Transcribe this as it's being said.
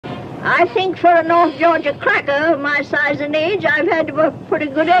I think for a North Georgia cracker of my size and age, I've had a pretty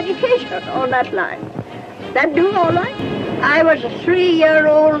good education on that line. That do all right? I was a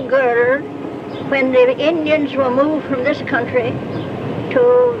 3-year-old girl when the Indians were moved from this country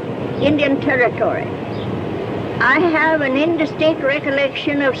to Indian Territory. I have an indistinct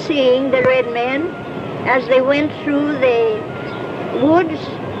recollection of seeing the red men as they went through the woods,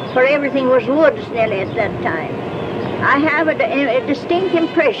 for everything was woods nearly at that time. I have a distinct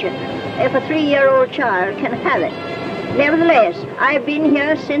impression, if a 3-year-old child can have it. Nevertheless, I've been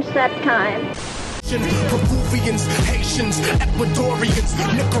here since that time. Peruvians, Haitians, Ecuadorians,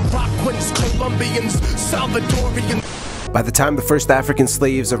 Nicaraguans, Colombians, Salvadorians. By the time the first African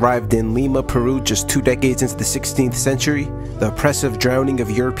slaves arrived in Lima, Peru, just 2 decades into the 16th century, the oppressive drowning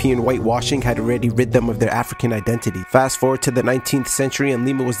of European whitewashing had already rid them of their African identity. Fast forward to the 19th century, and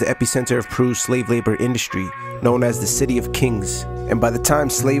Lima was the epicenter of Peru's slave labor industry, known as the City of Kings. And by the time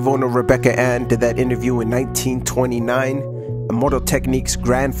slave owner Rebecca Ann did that interview in 1929, Immortal Technique's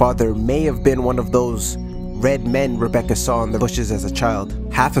grandfather may have been one of those red men Rebecca saw in the bushes as a child.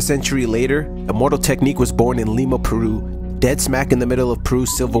 Half a century later, Immortal Technique was born in Lima, Peru. Dead smack in the middle of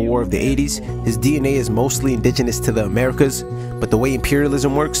Peru's Civil War of the 80s, his DNA is mostly indigenous to the Americas, but the way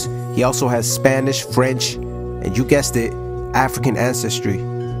imperialism works, he also has Spanish, French, and you guessed it, African ancestry.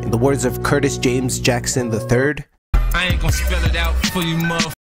 In the words of Curtis James Jackson III, I ain't gonna spell it out for you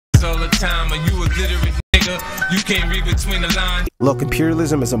motherfuckers all the time. Are you illiterate nigga? You can't read between the lines. Look,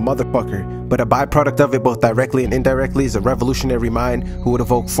 imperialism is a motherfucker, but a byproduct of it both directly and indirectly is a revolutionary mind who would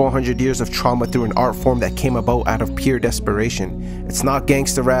evoke 400 years of trauma through an art form that came about out of pure desperation. It's not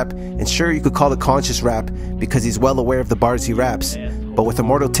gangster rap, and sure you could call it conscious rap because he's well aware of the bars he raps, but with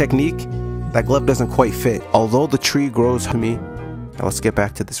Immortal Technique, that glove doesn't quite fit. Although the tree grows to me. Now let's get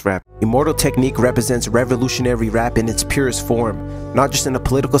back to this rap. Immortal Technique represents revolutionary rap in its purest form, not just in a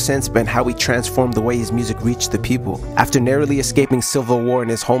political sense, but in how he transformed the way his music reached the people. After narrowly escaping civil war in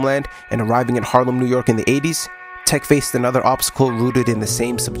his homeland and arriving in Harlem, New York in the 80s, Tech faced another obstacle rooted in the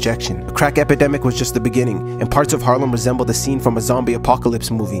same subjection. The crack epidemic was just the beginning, and parts of Harlem resembled a scene from a zombie apocalypse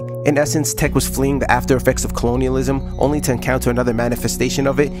movie. In essence, Tech was fleeing the after effects of colonialism, only to encounter another manifestation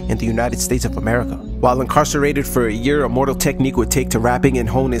of it in the United States of America. While incarcerated for a year, Immortal Technique would take to rapping and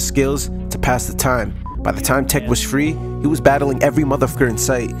hone his skills to pass the time. By the time Tech was free, he was battling every motherfucker in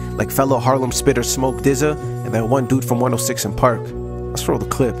sight, like fellow Harlem spitter Smoke DZA and that one dude from 106 in Park. Let's roll the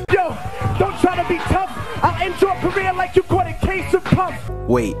clip. Yo, don't try to be tough. I'll end your career like you caught a case of puff.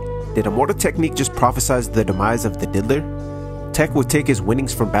 Wait, did Immortal Technique just prophesize the demise of the Diddler? Tech would take his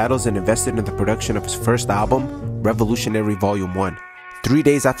winnings from battles and invest it in the production of his first album, Revolutionary Volume 1. 3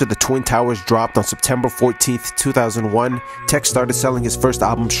 days after the Twin Towers dropped on September 14th, 2001, Tech started selling his first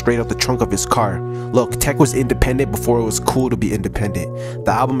album straight out the trunk of his car. Look, Tech was independent before it was cool to be independent.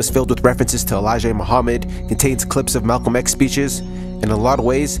 The album is filled with references to Elijah Muhammad, contains clips of Malcolm X speeches. In a lot of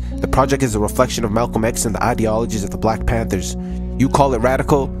ways, the project is a reflection of Malcolm X and the ideologies of the Black Panthers. You call it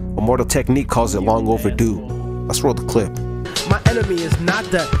radical, Immortal Technique calls it long overdue. Let's roll the clip. My enemy is not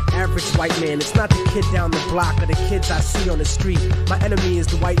the average white man. It's not the kid down the block or the kids I see on the street. My enemy is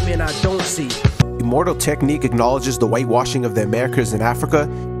the white man I don't see. Immortal Technique acknowledges the whitewashing of the Americas and Africa,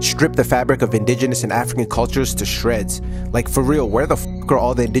 stripped the fabric of indigenous and African cultures to shreds. Like, for real, where the f*** are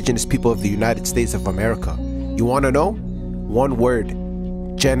all the indigenous people of the United States of America? You wanna know? One word: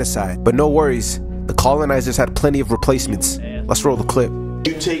 genocide. But no worries, the colonizers had plenty of replacements. Let's roll the clip.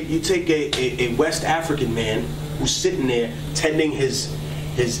 You take a West African man who's sitting there tending his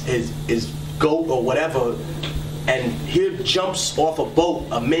goat or whatever, and here jumps off a boat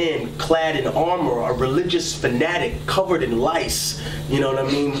a man clad in armor, a religious fanatic covered in lice, you know what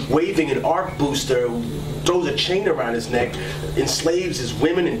I mean, waving an arc booster, throws a chain around his neck, enslaves his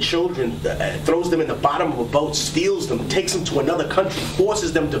women and children, throws them in the bottom of a boat, steals them, takes them to another country,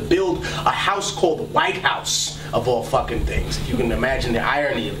 forces them to build a house called the White House, of all fucking things. If you can imagine the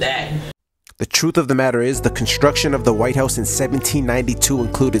irony of that. The truth of the matter is, the construction of the White House in 1792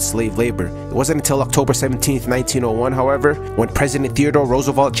 included slave labor. It wasn't until October 17th, 1901, however, when President Theodore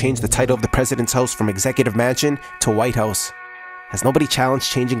Roosevelt changed the title of the President's House from Executive Mansion to White House. Has nobody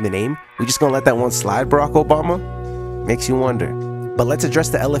challenged changing the name? We just gonna let that one slide, Barack Obama? Makes you wonder. But let's address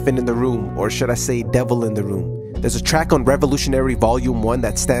the elephant in the room, or should I say devil in the room. There's a track on Revolutionary Volume 1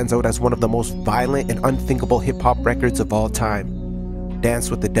 that stands out as one of the most violent and unthinkable hip-hop records of all time.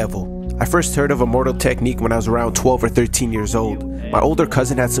 Dance with the Devil. I first heard of Immortal Technique when I was around 12 or 13 years old. My older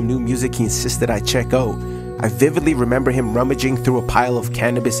cousin had some new music he insisted I check out. I vividly remember him rummaging through a pile of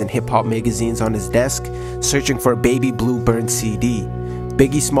cannabis and hip-hop magazines on his desk, searching for a Baby Blue burned CD.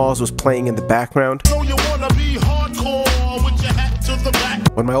 Biggie Smalls was playing in the background. So you wanna be hardcore with your hat to the back.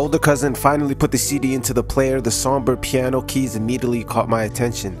 When my older cousin finally put the CD into the player, the somber piano keys immediately caught my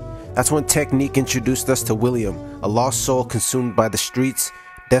attention. That's when Technique introduced us to William, a lost soul consumed by the streets,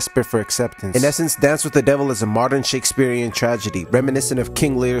 desperate for acceptance. In essence, Dance with the Devil is a modern Shakespearean tragedy, reminiscent of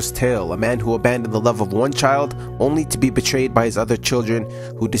King Lear's tale, a man who abandoned the love of one child only to be betrayed by his other children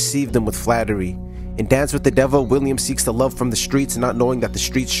who deceived him with flattery. In Dance with the Devil, William seeks the love from the streets, not knowing that the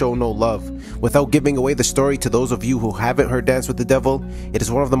streets show no love. Without giving away the story to those of you who haven't heard Dance with the Devil, it is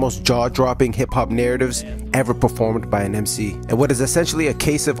one of the most jaw-dropping hip-hop narratives ever performed by an MC. And what is essentially a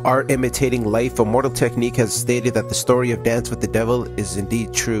case of art imitating life, Immortal Technique has stated that the story of Dance with the Devil is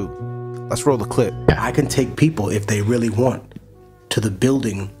indeed true. Let's roll the clip. I can take people, if they really want, to the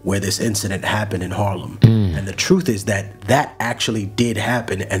building where this incident happened in Harlem. And the truth is that that actually did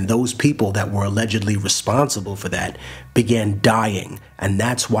happen, and those people that were allegedly responsible for that began dying. And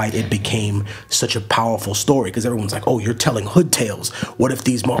that's why it became such a powerful story, because everyone's like, oh, you're telling hood tales. What if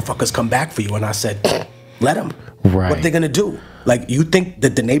these motherfuckers come back for you? And I said, let them. Right. What are they gonna do? Like, you think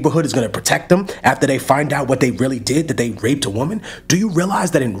that the neighborhood is gonna protect them after they find out what they really did, that they raped a woman? Do you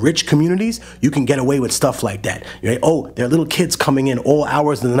realize that in rich communities, you can get away with stuff like that? You're like, oh, there are little kids coming in all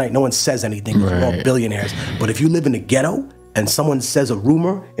hours of the night. No one says anything. Right. They're all billionaires. But if you live in a ghetto and someone says a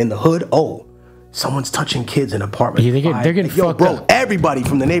rumor in the hood, oh, someone's touching kids in apartment. Yeah, they're getting fucked bro, up. Everybody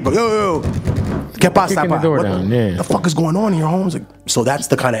from the neighborhood, yo, get past that. What the fuck is going on in your homes? So that's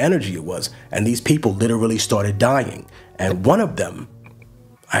the kind of energy it was. And these people literally started dying. And one of them,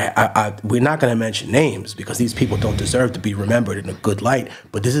 we're not going to mention names because these people don't deserve to be remembered in a good light.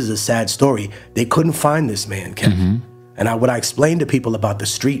 But this is a sad story. They couldn't find this man, Kevin. And what I explained to people about the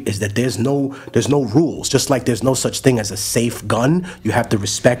street is that there's no rules. Just like there's no such thing as a safe gun. You have to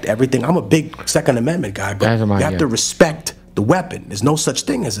respect everything. I'm a big Second Amendment guy, but you have to respect the weapon. There's no such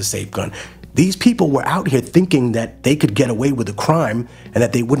thing as a safe gun. These people were out here thinking that they could get away with a crime and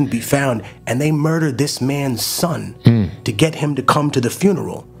that they wouldn't be found, and they murdered this man's son to get him to come to the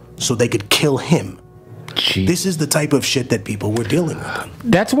funeral so they could kill him. Jeez. This is the type of shit that people were dealing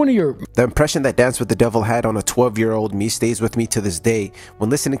with. That's one of your... The impression that Dance with the Devil had on a 12-year-old me stays with me to this day. When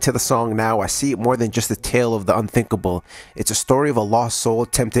listening to the song now, I see it more than just a tale of the unthinkable. It's a story of a lost soul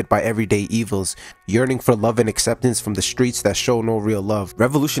tempted by everyday evils, yearning for love and acceptance from the streets that show no real love.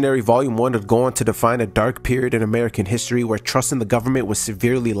 Revolutionary Volume 1 would go on to define a dark period in American history where trust in the government was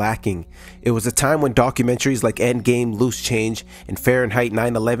severely lacking. It was a time when documentaries like Endgame, Loose Change, and Fahrenheit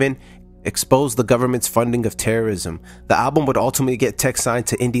 9/11 exposed the government's funding of terrorism. The album would ultimately get Tech signed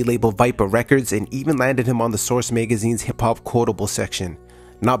to indie label Viper Records and even landed him on the Source magazine's hip-hop quotable section.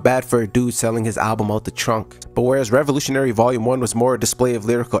 Not bad for a dude selling his album out the trunk. But whereas Revolutionary Volume 1 was more a display of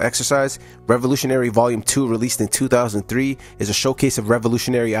lyrical exercise, Revolutionary Volume 2, released in 2003, is a showcase of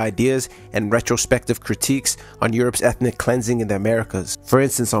revolutionary ideas and retrospective critiques on Europe's ethnic cleansing in the Americas. For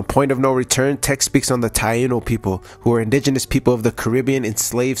instance, on Point of No Return, Tech speaks on the Taino people, who are indigenous people of the Caribbean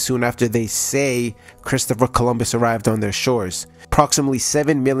enslaved soon after they say Christopher Columbus arrived on their shores. Approximately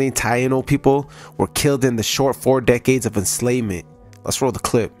 7 million Taino people were killed in the short 4 decades of enslavement. Let's roll the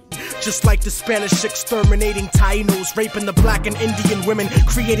clip. Just like the Spanish exterminating Tainos, raping the black and Indian women,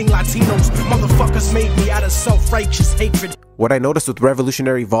 creating Latinos. Motherfuckers made me out of self-righteous hatred. What I noticed with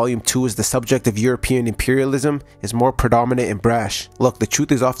Revolutionary Volume 2 is the subject of European imperialism is more predominant and brash. Look, the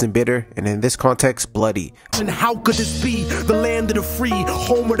truth is often bitter, and in this context, bloody. And how could this be the land of the free,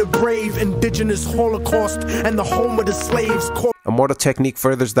 home of the brave, indigenous Holocaust, and the home of the slaves? Immortal Technique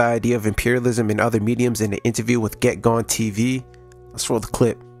furthers the idea of imperialism in other mediums in an interview with Get Gone TV. Let's roll the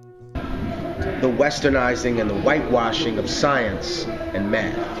clip. The westernizing and the whitewashing of science and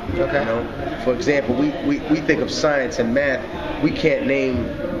math. Okay. You know, for example, we think of science and math. We can't name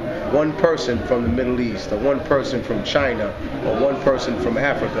one person from the Middle East or one person from China or one person from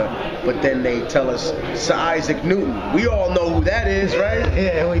Africa, but then they tell us Sir Isaac Newton. We all know who that is, right?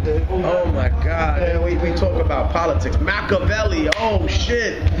 Yeah, we do. Oh my God. Yeah, we talk about politics. Machiavelli. Oh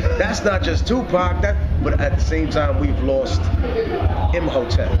shit. That's not just Tupac. But at the same time, we've lost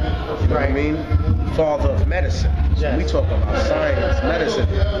Imhotep. You know what I mean? Father of medicine. So we talk about science, medicine.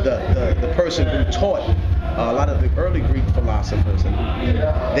 The person who taught a lot of the early Greek philosophers, and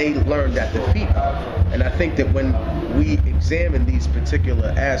they learned at the feet of. And I think that when we examine these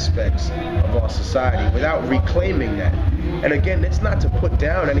particular aspects of our society without reclaiming that, and again, it's not to put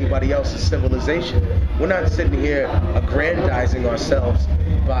down anybody else's civilization. We're not sitting here aggrandizing ourselves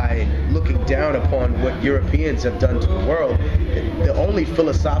by looking down upon what Europeans have done to the world. The only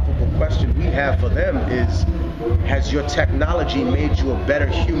philosophical question we have for them is, has your technology made you a better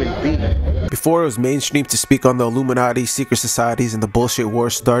human being? Before it was mainstream to speak on the Illuminati, secret societies, and the bullshit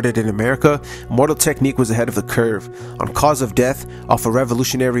wars started in America, Immortal Technique was ahead of the curve. On Cause of Death, off of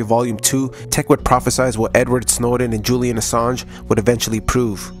Revolutionary Volume 2, Tech would prophesize what Edward Snowden and Julian Assange would eventually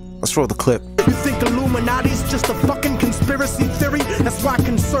prove. Let's roll the clip. You think Illuminati's just a fucking conspiracy theory? That's why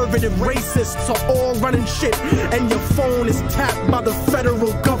conservative racists are all running shit, and your phone is tapped by the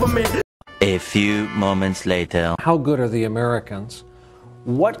federal government. A few moments later. How good are the Americans?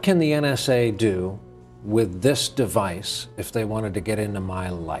 What can the NSA do with this device if they wanted to get into my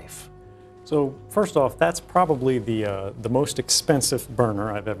life? So first off, that's probably the most expensive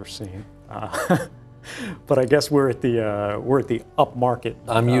burner I've ever seen. But I guess we're at the upmarket.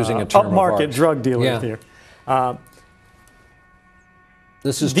 I'm using a term upmarket drug dealers here.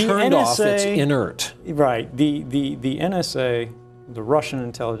 This is turned off. It's inert. Right. The NSA, the Russian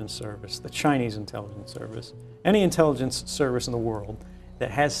intelligence service, the Chinese intelligence service, any intelligence service in the world that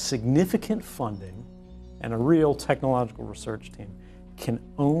has significant funding and a real technological research team can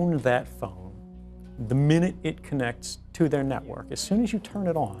own that phone the minute it connects to their network. As soon as you turn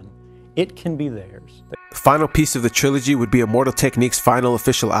it on, it can be theirs. The final piece of the trilogy would be Immortal Technique's final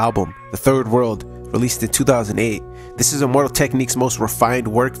official album, The Third World, released in 2008. This is Immortal Technique's most refined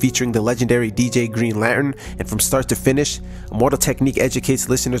work, featuring the legendary DJ Green Lantern, and from start to finish, Immortal Technique educates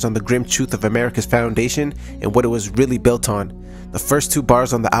listeners on the grim truth of America's foundation and what it was really built on. The first two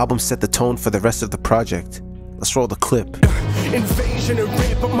bars on the album set the tone for the rest of the project. Let's roll the clip. Invasion and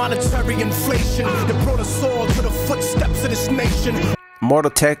rampant monetary inflation that brought us all to the footsteps of this nation.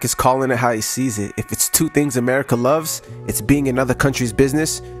 Immortal Tech is calling it how he sees it. If it's two things America loves, it's being another country's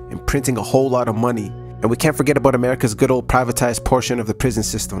business and printing a whole lot of money. And we can't forget about America's good old privatized portion of the prison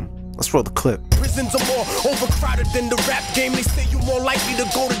system. Let's roll the clip. Prisons are more overcrowded than the rap game. They say you're more likely to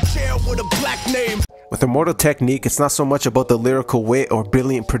go to jail with a black name. With Immortal Technique, it's not so much about the lyrical wit or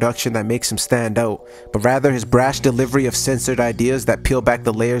brilliant production that makes him stand out, but rather his brash delivery of censored ideas that peel back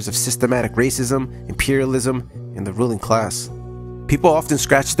the layers of systematic racism, imperialism, and the ruling class. People often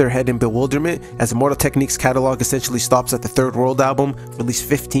scratch their head in bewilderment as Immortal Technique's catalog essentially stops at the Third World album, released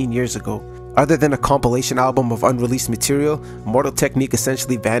 15 years ago. Other than a compilation album of unreleased material, Immortal Technique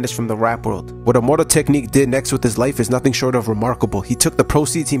essentially vanished from the rap world. What Immortal Technique did next with his life is nothing short of remarkable. He took the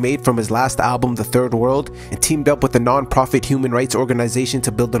proceeds he made from his last album, The Third World, and teamed up with a non-profit human rights organization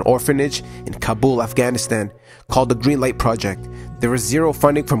to build an orphanage in Kabul, Afghanistan, called the Green Light Project. There was zero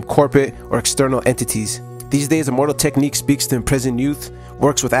funding from corporate or external entities. These days, Immortal Technique speaks to imprisoned youth,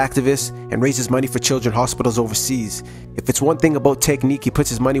 works with activists, and raises money for children's hospitals overseas. If it's one thing about Technique, he puts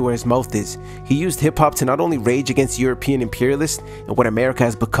his money where his mouth is. He used hip-hop to not only rage against European imperialists and what America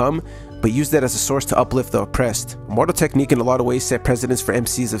has become, but used it as a source to uplift the oppressed. Immortal Technique in a lot of ways set precedents for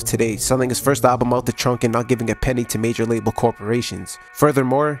MCs of today, selling his first album out the trunk and not giving a penny to major label corporations.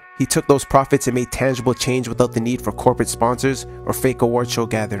 Furthermore, he took those profits and made tangible change without the need for corporate sponsors or fake award show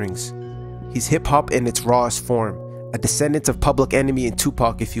gatherings. He's hip-hop in its rawest form, a descendant of Public Enemy and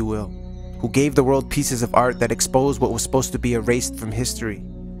Tupac, if you will, who gave the world pieces of art that exposed what was supposed to be erased from history.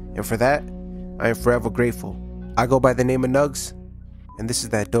 And for that, I am forever grateful. I go by the name of Nugs, and this is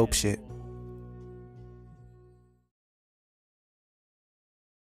that dope shit.